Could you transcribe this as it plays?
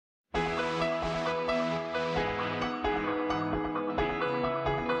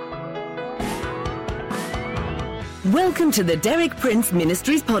Welcome to the Derek Prince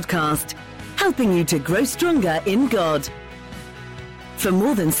Ministries podcast, helping you to grow stronger in God. For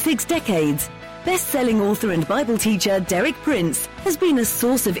more than 6 decades, best-selling author and Bible teacher Derek Prince has been a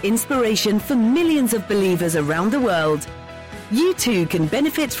source of inspiration for millions of believers around the world. You too can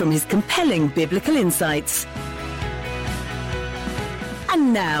benefit from his compelling biblical insights.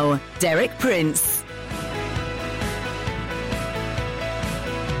 And now, Derek Prince.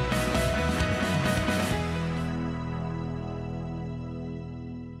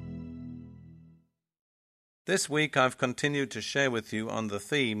 This week I've continued to share with you on the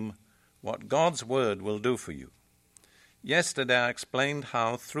theme, what God's Word will do for you. Yesterday I explained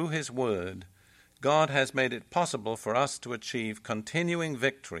how through His Word, God has made it possible for us to achieve continuing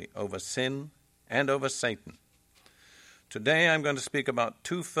victory over sin and over Satan. Today I'm going to speak about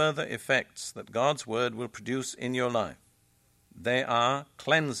 2 further effects that God's Word will produce in your life. They are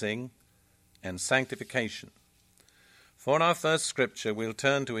cleansing and sanctification. For our first scripture, we'll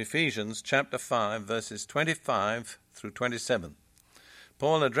turn to Ephesians chapter 5, verses 25 through 27.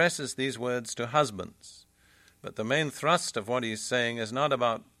 Paul addresses these words to husbands, but the main thrust of what he's saying is not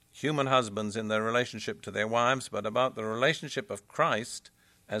about human husbands in their relationship to their wives, but about the relationship of Christ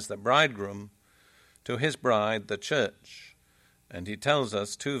as the bridegroom to his bride, the church. And he tells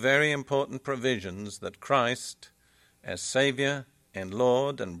us 2 very important provisions that Christ, as Savior and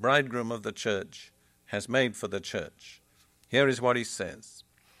Lord and bridegroom of the church, has made for the church. Here is what he says.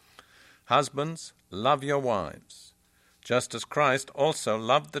 Husbands, love your wives, just as Christ also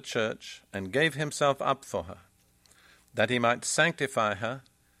loved the church and gave himself up for her, that he might sanctify her,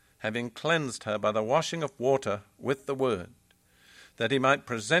 having cleansed her by the washing of water with the word, that he might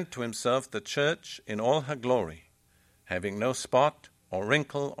present to himself the church in all her glory, having no spot or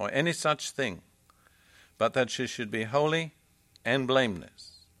wrinkle or any such thing, but that she should be holy and blameless.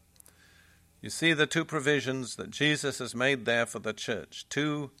 You see the 2 provisions that Jesus has made there for the church,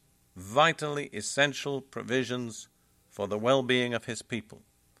 2 vitally essential provisions for the well-being of his people.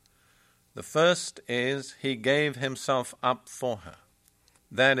 The first is he gave himself up for her.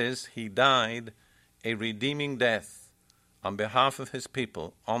 That is, he died a redeeming death on behalf of his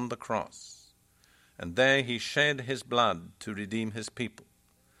people on the cross. And there he shed his blood to redeem his people.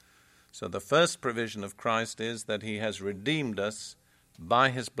 So the first provision of Christ is that he has redeemed us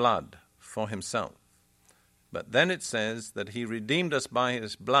by his blood for himself. But then it says that he redeemed us by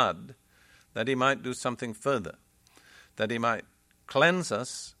his blood that he might do something further, that he might cleanse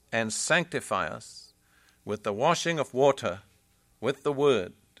us and sanctify us with the washing of water with the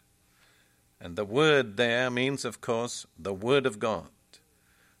word. And the word there means, of course, the word of God.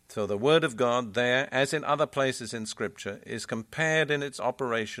 So the word of God there, as in other places in Scripture, is compared in its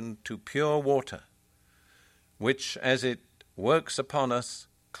operation to pure water, which, as it works upon us,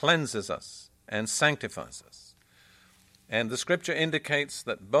 cleanses us and sanctifies us. And the Scripture indicates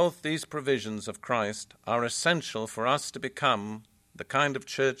that both these provisions of Christ are essential for us to become the kind of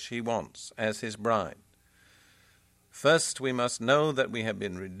church he wants as his bride. First, we must know that we have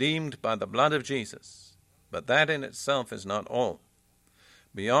been redeemed by the blood of Jesus, but that in itself is not all.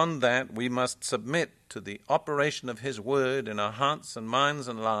 Beyond that, we must submit to the operation of his word in our hearts and minds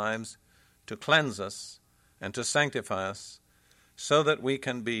and lives to cleanse us and to sanctify us, so that we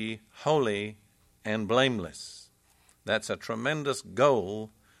can be holy and blameless. That's a tremendous goal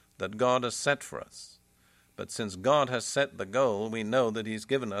that God has set for us. But since God has set the goal, we know that he's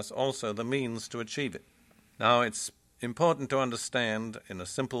given us also the means to achieve it. Now, it's important to understand in a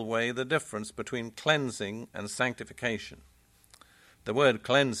simple way the difference between cleansing and sanctification. The word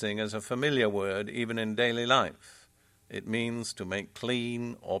cleansing is a familiar word even in daily life. It means to make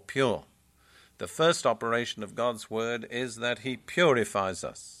clean or pure. The first operation of God's Word is that he purifies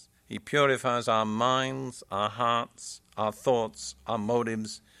us. He purifies our minds, our hearts, our thoughts, our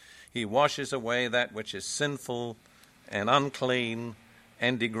motives. He washes away that which is sinful and unclean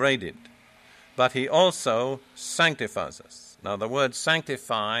and degraded. But he also sanctifies us. Now, the word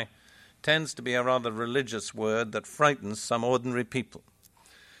sanctify tends to be a rather religious word that frightens some ordinary people.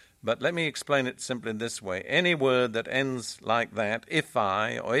 But let me explain it simply this way. Any word that ends like that,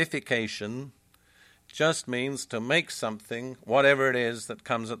 iphai or ification, just means to make something, whatever it is that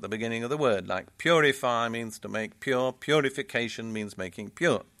comes at the beginning of the word. Like purify means to make pure, purification means making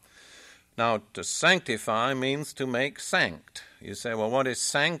pure. Now, to sanctify means to make sanct. You say, well, what is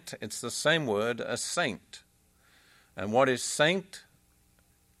sanct? It's the same word as saint. And what is saint?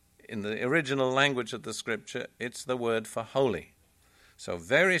 In the original language of the Scripture, it's the word for holy. So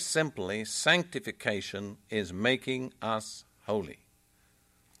very simply, sanctification is making us holy.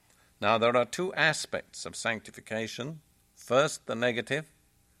 Now, there are 2 aspects of sanctification. First, the negative,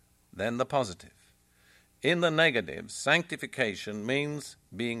 then the positive. In the negative, sanctification means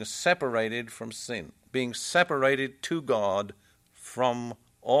being separated from sin, being separated to God from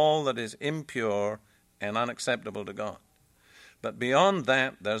all that is impure and unacceptable to God. But beyond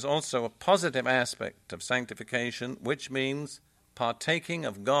that, there's also a positive aspect of sanctification, which means partaking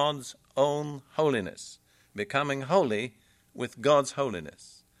of God's own holiness, becoming holy with God's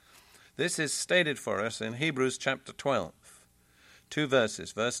holiness. This is stated for us in Hebrews chapter 12, 2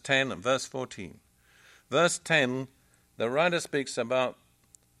 verses, verse 10 and verse 14. Verse 10, the writer speaks about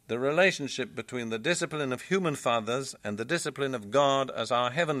the relationship between the discipline of human fathers and the discipline of God as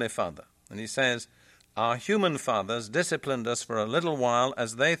our heavenly Father. And he says, our human fathers disciplined us for a little while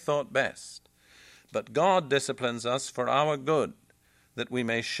as they thought best, but God disciplines us for our good, that we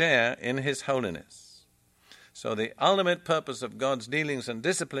may share in his holiness. So the ultimate purpose of God's dealings and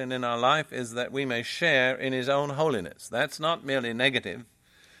discipline in our life is that we may share in his own holiness. That's not merely negative.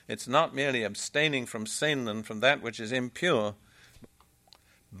 It's not merely abstaining from sin and from that which is impure,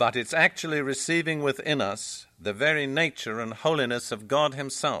 but it's actually receiving within us the very nature and holiness of God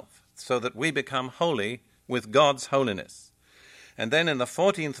himself, so that we become holy with God's holiness. And then in the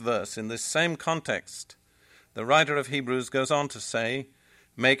 14th verse, in this same context, the writer of Hebrews goes on to say,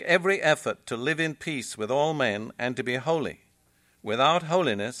 make every effort to live in peace with all men and to be holy. Without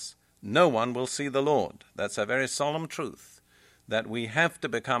holiness, no one will see the Lord. That's a very solemn truth, that we have to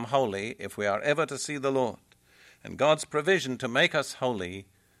become holy if we are ever to see the Lord. And God's provision to make us holy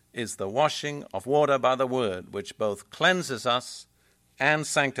is the washing of water by the word, which both cleanses us and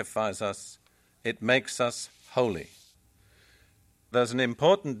sanctifies us. It makes us holy. There's an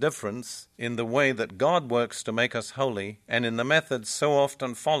important difference in the way that God works to make us holy and in the methods so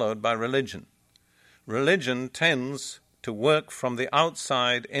often followed by religion. Religion tends to work from the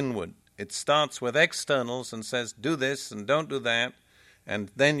outside inward. It starts with externals and says, do this and don't do that,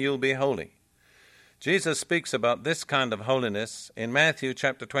 and then you'll be holy. Jesus speaks about this kind of holiness in Matthew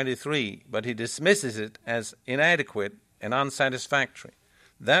chapter 23, but he dismisses it as inadequate and unsatisfactory.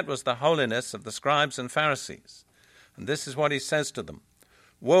 That was the holiness of the scribes and Pharisees. And this is what he says to them.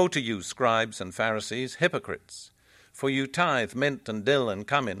 Woe to you, scribes and Pharisees, hypocrites! For you tithe mint and dill and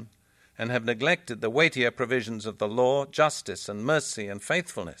cumin, and have neglected the weightier provisions of the law, justice and mercy and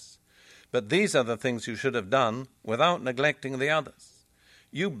faithfulness. But these are the things you should have done without neglecting the others.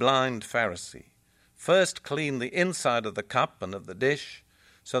 You blind Pharisee, first clean the inside of the cup and of the dish,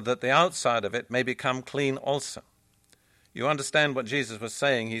 so that the outside of it may become clean also. You understand what Jesus was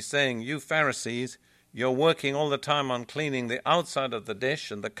saying. He's saying, you Pharisees, you're working all the time on cleaning the outside of the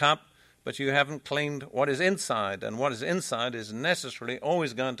dish and the cup, but you haven't cleaned what is inside, and what is inside is necessarily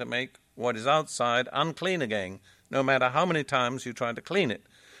always going to make what is outside unclean again, no matter how many times you try to clean it.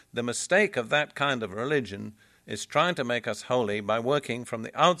 The mistake of that kind of religion is trying to make us holy by working from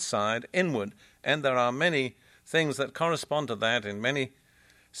the outside inward, and there are many things that correspond to that in many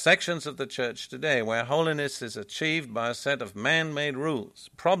sections of the church today where holiness is achieved by a set of man-made rules.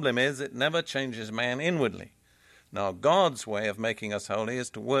 Problem is, it never changes man inwardly. Now, God's way of making us holy is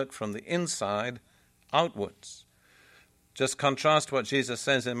to work from the inside outwards. Just contrast what Jesus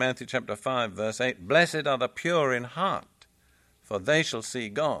says in Matthew chapter 5, verse 8, blessed are the pure in heart, for they shall see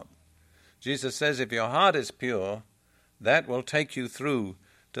God. Jesus says if your heart is pure, that will take you through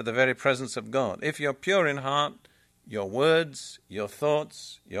to the very presence of God. If you're pure in heart, your words, your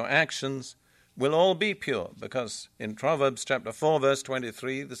thoughts, your actions will all be pure, because in Proverbs chapter 4, verse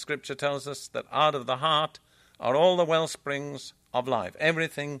 23, the scripture tells us that out of the heart are all the well springs of life.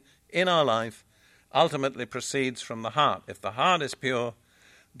 Everything in our life ultimately proceeds from the heart. If the heart is pure,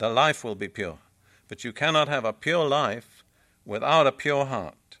 the life will be pure. But you cannot have a pure life without a pure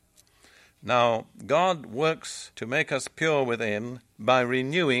heart. Now, God works to make us pure within by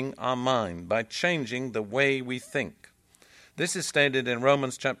renewing our mind, by changing the way we think. This is stated in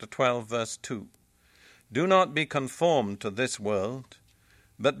Romans chapter 12, verse 2. Do not be conformed to this world,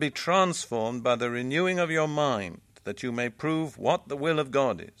 but be transformed by the renewing of your mind, that you may prove what the will of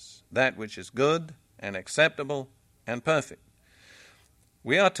God is, that which is good and acceptable and perfect.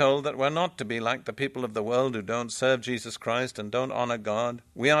 We are told that we're not to be like the people of the world who don't serve Jesus Christ and don't honor God.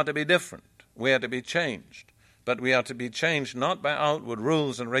 We are to be different. We are to be changed. But we are to be changed not by outward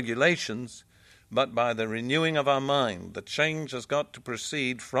rules and regulations, but by the renewing of our mind. The change has got to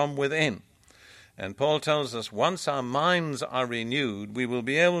proceed from within. And Paul tells us once our minds are renewed, we will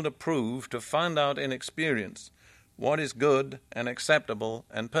be able to find out in experience what is good and acceptable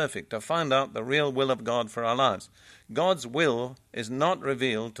and perfect, to find out the real will of God for our lives. God's will is not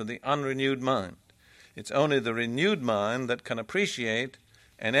revealed to the unrenewed mind. It's only the renewed mind that can appreciate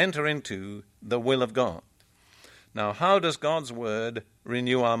and enter into the will of God. Now, how does God's word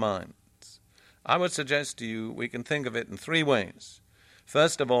renew our minds? I would suggest to you we can think of it in three ways.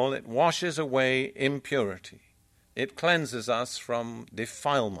 First of all, it washes away impurity. It cleanses us from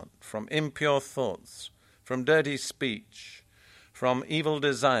defilement, from impure thoughts, from dirty speech, from evil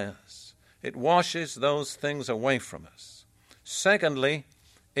desires. It washes those things away from us. Secondly,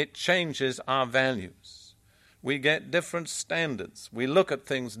 it changes our values. We get different standards. We look at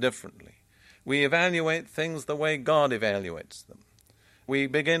things differently. We evaluate things the way God evaluates them. We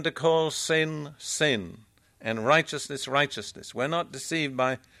begin to call sin, sin, and righteousness, righteousness. We're not deceived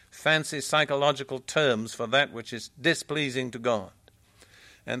by fancy psychological terms for that which is displeasing to God.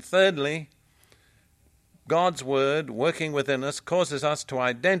 And thirdly, God's Word working within us causes us to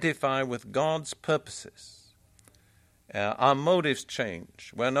identify with God's purposes. Our motives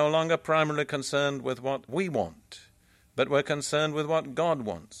change. We're no longer primarily concerned with what we want, but we're concerned with what God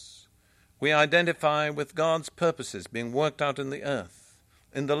wants. We identify with God's purposes being worked out in the earth.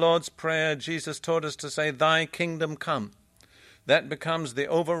 In the Lord's Prayer, Jesus taught us to say, "Thy kingdom come." That becomes the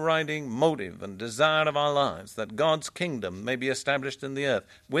overriding motive and desire of our lives, that God's kingdom may be established in the earth.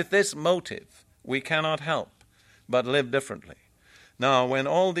 With this motive, we cannot help but live differently. Now, when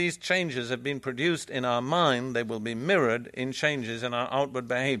all these changes have been produced in our mind, they will be mirrored in changes in our outward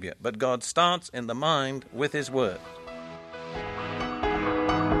behavior. But God starts in the mind with His Word.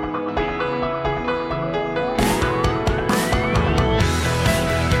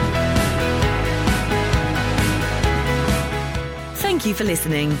 Thank you for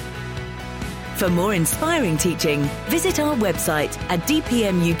listening. For more inspiring teaching, visit our website at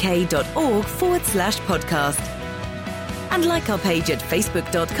dpmuk.org/podcast. And like our page at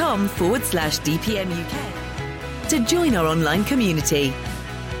facebook.com/dpmuk to join our online community.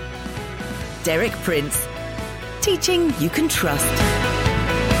 Derek Prince, teaching you can trust.